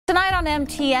on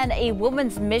MTN, a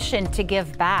woman's mission to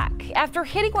give back. After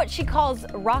hitting what she calls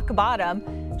rock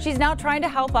bottom, she's now trying to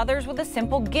help others with a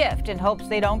simple gift in hopes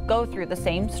they don't go through the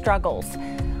same struggles.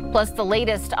 Plus, the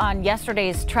latest on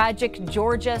yesterday's tragic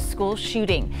Georgia school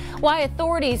shooting. Why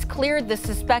authorities cleared the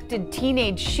suspected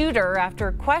teenage shooter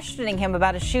after questioning him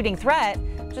about a shooting threat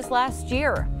just last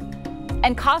year.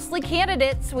 And costly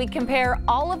candidates, we compare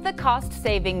all of the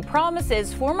cost-saving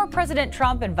promises former President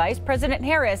Trump and Vice President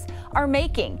Harris are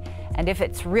making, and if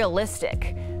it's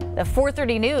realistic. The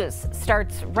 4:30 news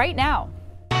starts right now.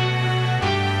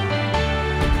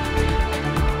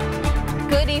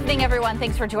 Good evening, everyone.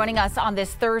 Thanks for joining us on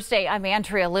this Thursday. I'm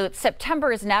Andrea Lutz.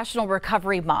 September is National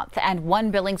Recovery Month, and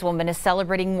one Billings woman is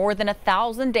celebrating more than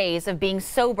 1,000 days of being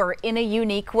sober in a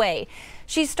unique way.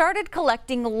 She started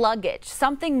collecting luggage,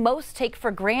 something most take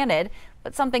for granted,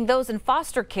 but something those in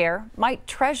foster care might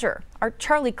treasure. Our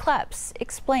Charlie Kleps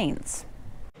explains.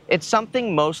 It's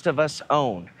something most of us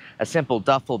own, a simple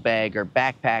duffel bag or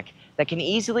backpack that can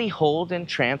easily hold and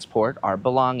transport our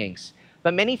belongings.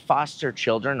 But many foster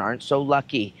children aren't so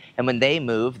lucky, and when they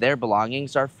move, their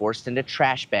belongings are forced into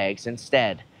trash bags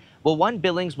instead. Well, one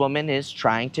Billings woman is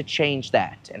trying to change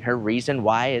that, and her reason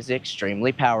why is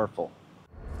extremely powerful.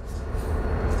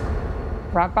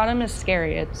 Rock bottom is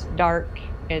scary. It's dark,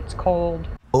 it's cold.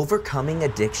 Overcoming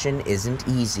addiction isn't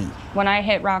easy. When I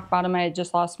hit rock bottom, I had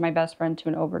just lost my best friend to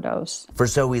an overdose. For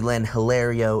Zoe Lynn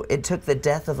Hilario, it took the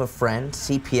death of a friend,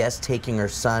 CPS taking her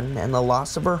son, and the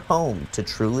loss of her home to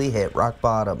truly hit rock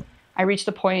bottom. I reached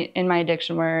a point in my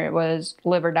addiction where it was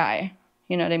live or die,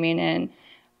 you know what I mean? And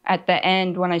at the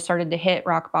end, when I started to hit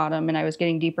rock bottom and I was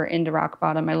getting deeper into rock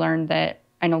bottom, I learned that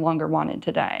I no longer wanted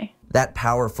to die. That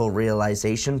powerful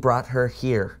realization brought her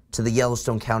here to the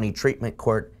Yellowstone County Treatment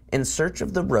Court in search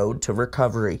of the road to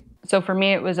recovery. So for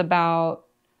me, it was about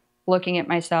looking at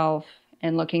myself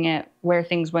and looking at where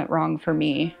things went wrong for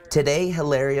me. Today,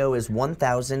 Hilario is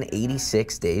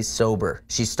 1,086 days sober.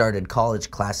 She started college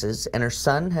classes and her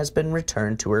son has been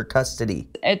returned to her custody.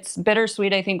 It's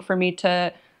bittersweet, I think, for me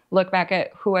to look back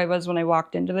at who I was when I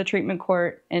walked into the treatment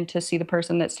court and to see the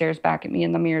person that stares back at me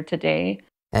in the mirror today.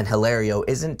 And Hilario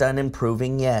isn't done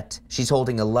improving yet. She's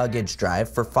holding a luggage drive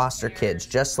for foster kids,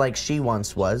 just like she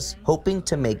once was, hoping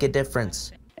to make a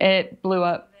difference. It blew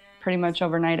up pretty much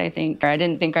overnight, I think. I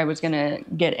didn't think I was going to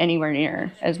get anywhere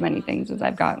near as many things as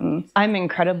I've gotten. I'm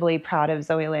incredibly proud of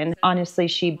Zoe Lynn. Honestly,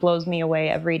 she blows me away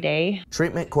every day.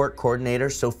 Treatment Court Coordinator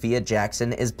Sophia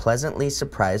Jackson is pleasantly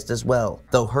surprised as well,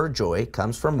 though her joy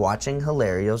comes from watching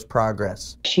Hilario's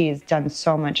progress. She's done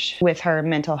so much with her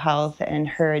mental health and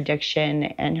her addiction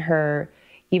and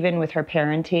even with her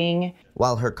parenting.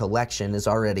 While her collection is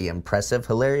already impressive,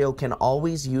 Hilario can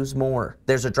always use more.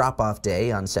 There's a drop-off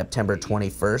day on September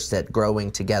 21st at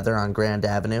Growing Together on Grand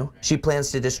Avenue. She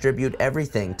plans to distribute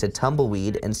everything to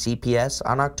Tumbleweed and CPS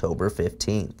on October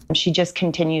 15th. She just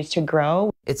continues to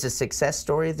grow. It's a success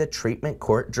story the treatment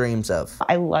court dreams of.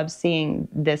 I love seeing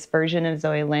this version of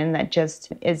Zoe Lynn that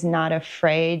just is not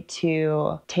afraid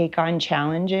to take on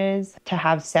challenges, to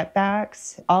have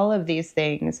setbacks. All of these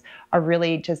things are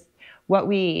really just what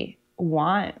we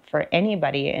want for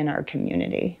anybody in our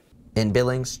community. In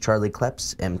Billings, Charlie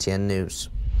Kleps, MTN News.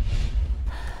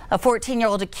 A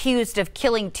 14-year-old accused of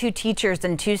killing 2 teachers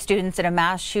and 2 students in a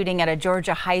mass shooting at a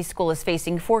Georgia high school is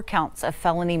facing 4 counts of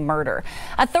felony murder.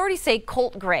 Authorities say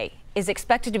Colt Gray is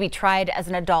expected to be tried as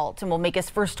an adult and will make his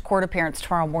first court appearance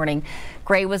tomorrow morning.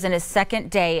 Gray was in his second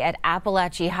day at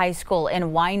Appalachia High School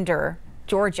in Winder,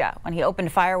 Georgia, when he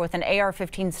opened fire with an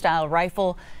AR-15 style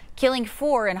rifle, killing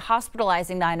 4 and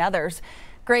hospitalizing 9 others.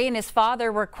 Gray and his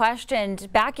father were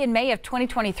questioned back in May of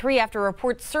 2023 after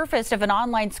reports surfaced of an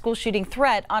online school shooting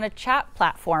threat on a chat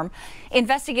platform.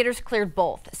 Investigators cleared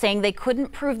both, saying they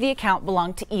couldn't prove the account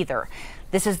belonged to either.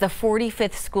 This is the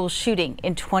 45th school shooting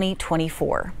in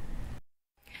 2024.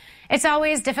 It's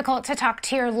always difficult to talk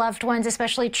to your loved ones,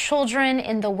 especially children,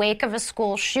 in the wake of a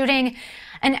school shooting.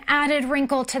 An added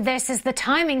wrinkle to this is the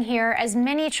timing here, as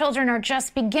many children are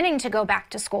just beginning to go back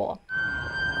to school.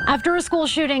 After a school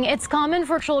shooting, it's common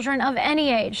for children of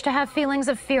any age to have feelings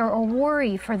of fear or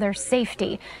worry for their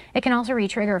safety. It can also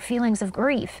re-trigger feelings of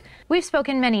grief. We've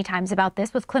spoken many times about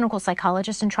this with clinical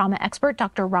psychologist and trauma expert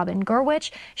Dr. Robin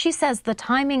Gurwitch. She says the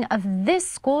timing of this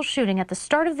school shooting at the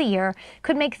start of the year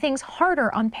could make things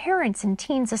harder on parents and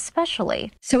teens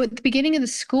especially. So at the beginning of the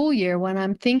school year, when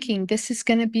I'm thinking this is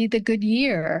going to be the good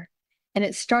year, and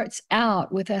it starts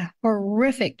out with a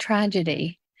horrific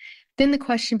tragedy, then the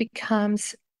question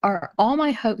becomes, are all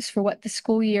my hopes for what the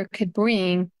school year could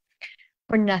bring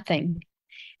for nothing?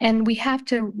 And we have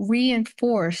to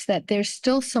reinforce that there's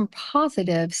still some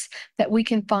positives that we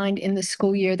can find in the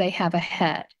school year they have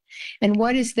ahead. And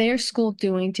what is their school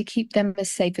doing to keep them as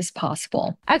safe as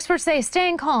possible? Experts say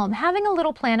staying calm, having a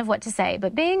little plan of what to say,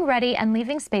 but being ready and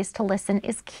leaving space to listen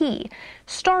is key.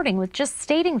 Starting with just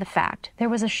stating the fact there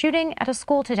was a shooting at a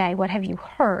school today. What have you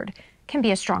heard? Can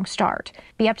be a strong start.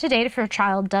 Be up to date if your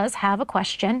child does have a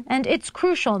question, and it's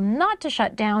crucial not to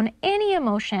shut down any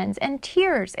emotions and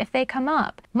tears if they come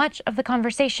up. Much of the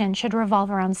conversation should revolve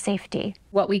around safety.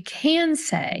 What we can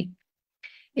say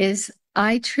is,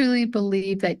 I truly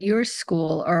believe that your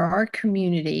school or our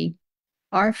community,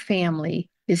 our family,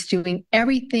 is doing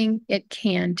everything it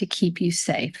can to keep you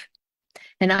safe.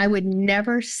 And I would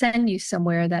never send you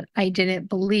somewhere that I didn't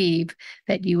believe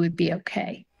that you would be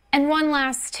okay. And one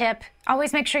last tip,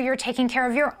 always make sure you're taking care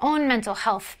of your own mental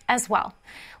health as well.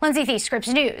 Lindsay Thie, Scripps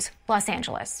News, Los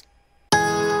Angeles.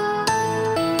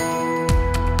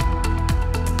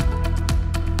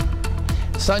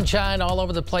 Sunshine all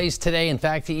over the place today. In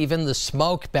fact, even the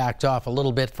smoke backed off a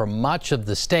little bit for much of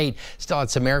the state. Still had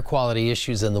some air quality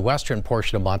issues in the western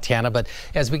portion of Montana. But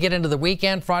as we get into the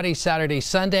weekend, Friday, Saturday,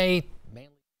 Sunday,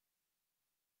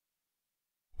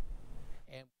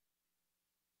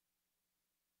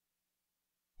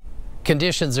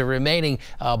 conditions are remaining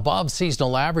above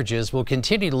seasonal averages. We'll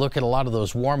continue to look at a lot of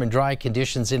those warm and dry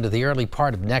conditions into the early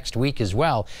part of next week as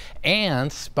well.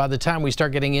 And by the time we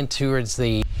start getting into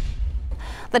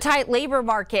the tight labor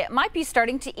market might be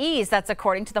starting to ease. That's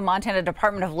according to the Montana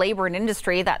Department of Labor and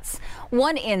Industry. That's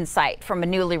one insight from a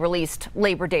newly released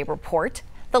Labor Day report.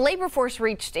 The labor force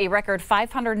reached a record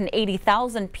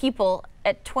 580,000 people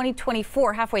at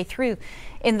 2024, halfway through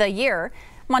in the year.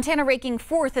 Montana ranking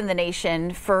 4th in the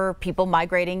nation for people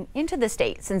migrating into the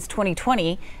state since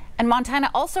 2020. And Montana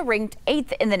also ranked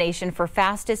 8th in the nation for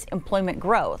fastest employment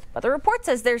growth. But the report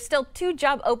says there's still 2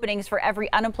 job openings for every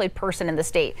unemployed person in the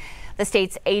state. The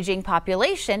state's aging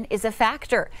population is a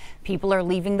factor. People are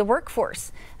leaving the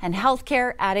workforce, and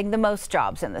healthcare adding the most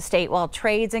jobs in the state, while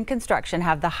trades and construction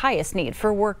have the highest need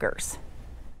for workers.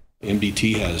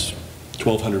 MDT has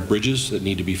 1,200 bridges that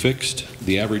need to be fixed.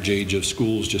 The average age of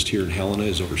schools just here in Helena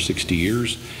is over 60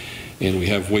 years. And we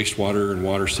have wastewater and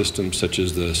water systems such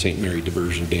as the St. Mary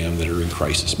Diversion Dam that are in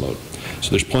crisis mode. So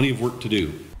there's plenty of work to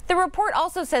do. The report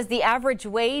also says the average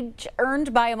wage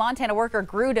earned by a Montana worker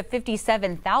grew to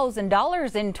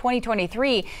 $57,000 in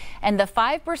 2023, and the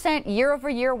 5%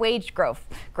 year-over-year wage growth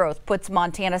puts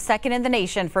Montana second in the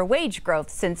nation for wage growth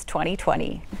since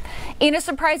 2020. In a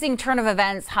surprising turn of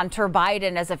events, Hunter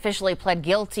Biden has officially pled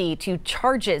guilty to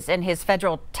charges in his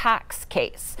federal tax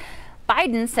case.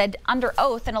 Biden said under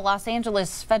oath in a Los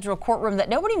Angeles federal courtroom that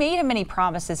nobody made him any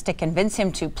promises to convince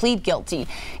him to plead guilty.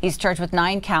 He's charged with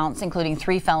 9 counts, including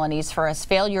 3 felonies for his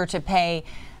failure to pay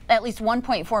at least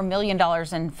 $1.4 million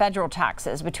in federal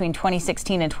taxes between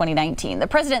 2016 and 2019. The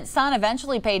president's son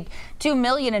eventually paid $2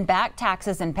 million in back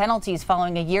taxes and penalties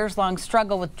following a years-long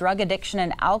struggle with drug addiction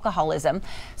and alcoholism.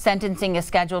 Sentencing is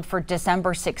scheduled for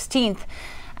December 16th.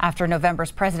 After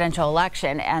November's presidential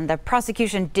election, and the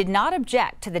prosecution did not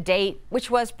object to the date,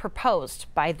 which was proposed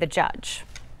by the judge.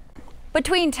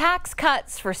 Between tax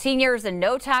cuts for seniors and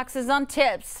no taxes on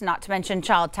tips, not to mention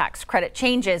child tax credit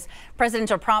changes,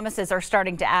 presidential promises are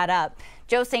starting to add up.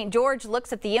 Joe St. George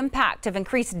looks at the impact of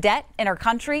increased debt in our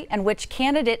country and which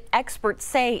candidate experts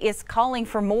say is calling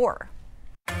for more.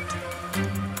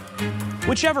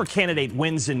 Whichever candidate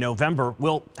wins in November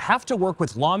will have to work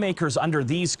with lawmakers under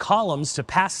these columns to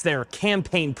pass their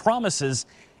campaign promises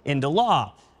into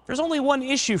law. There's only one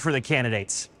issue for the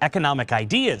candidates: economic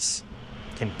ideas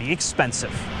can be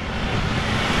expensive.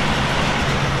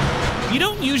 You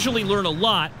don't usually learn a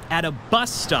lot at a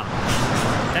bus stop.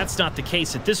 That's not the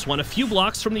case at this one, a few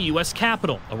blocks from the U.S.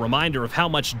 Capitol. A reminder of how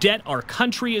much debt our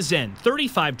country is in,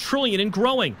 $35 trillion and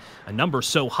growing. A number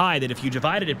so high that if you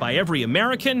divided it by every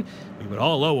American, we would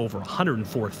all owe over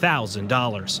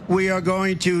 $104,000. We are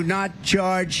going to not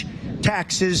charge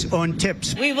taxes on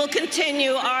tips. We will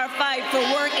continue our fight for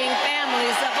working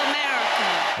families of America.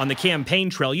 On the campaign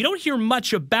trail, you don't hear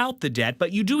much about the debt,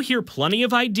 but you do hear plenty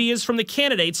of ideas from the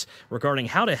candidates regarding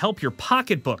how to help your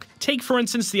pocketbook. Take, for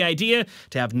instance, the idea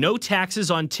to have no taxes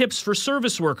on tips for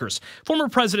service workers. Former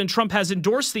President Trump has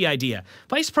endorsed the idea.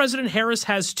 Vice President Harris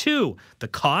has too. The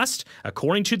cost,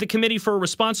 according to the Committee for a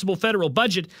Responsible Federal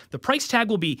Budget, the price tag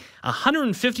will be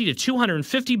 $150 to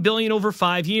 $250 billion over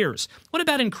 5 years. What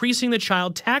about increasing the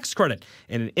child tax credit?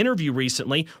 In an interview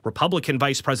recently, Republican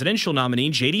vice presidential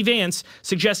nominee J.D. Vance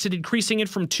suggested suggested increasing it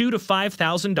from $2,000 to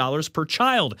 $5,000 per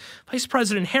child. Vice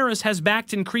President Harris has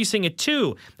backed increasing it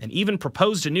too, and even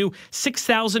proposed a new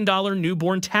 $6,000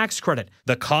 newborn tax credit.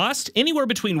 The cost? Anywhere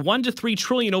between $1 to $3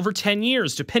 trillion over 10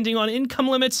 years, depending on income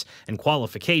limits and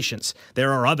qualifications.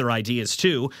 There are other ideas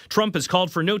too. Trump has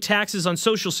called for no taxes on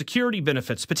Social Security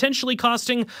benefits, potentially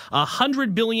costing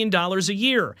 $100 billion a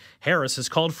year. Harris has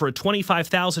called for a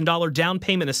 $25,000 down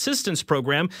payment assistance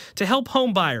program to help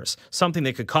home buyers, something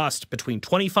that could cost between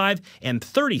 $25 and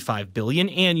 $35 billion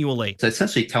annually. So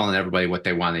essentially telling everybody what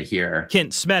they want to hear.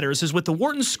 Kent Smetters is with the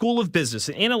Wharton School of Business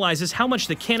and analyzes how much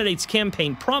the candidate's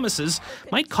campaign promises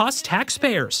might cost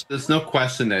taxpayers. There's no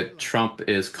question that Trump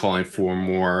is calling for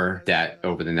more debt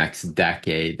over the next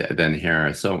decade than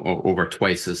Harris, so over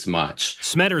twice as much.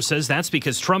 Smetters says that's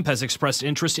because Trump has expressed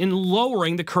interest in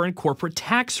lowering the current corporate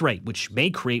tax rate, which may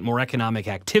create more economic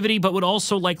activity, but would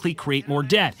also likely create more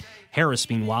debt. Harris,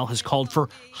 meanwhile, has called for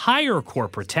higher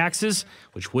corporate taxes,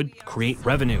 which would create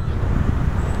revenue.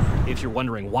 If you're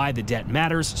wondering why the debt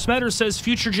matters, Smetters says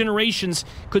future generations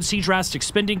could see drastic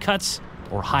spending cuts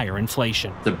or higher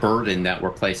inflation. The burden that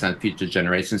we're placing on future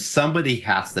generations, somebody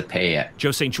has to pay it.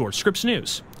 Joe St. George, Scripps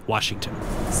News, Washington.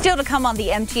 Still to come on the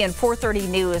MTN 430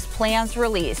 News, plans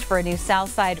released for a new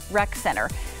Southside Rec Center.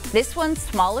 This one's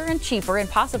smaller and cheaper and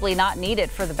possibly not needed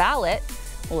for the ballot.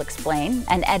 We'll explain.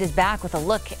 And Ed is back with a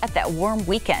look at that warm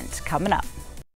weekend coming up.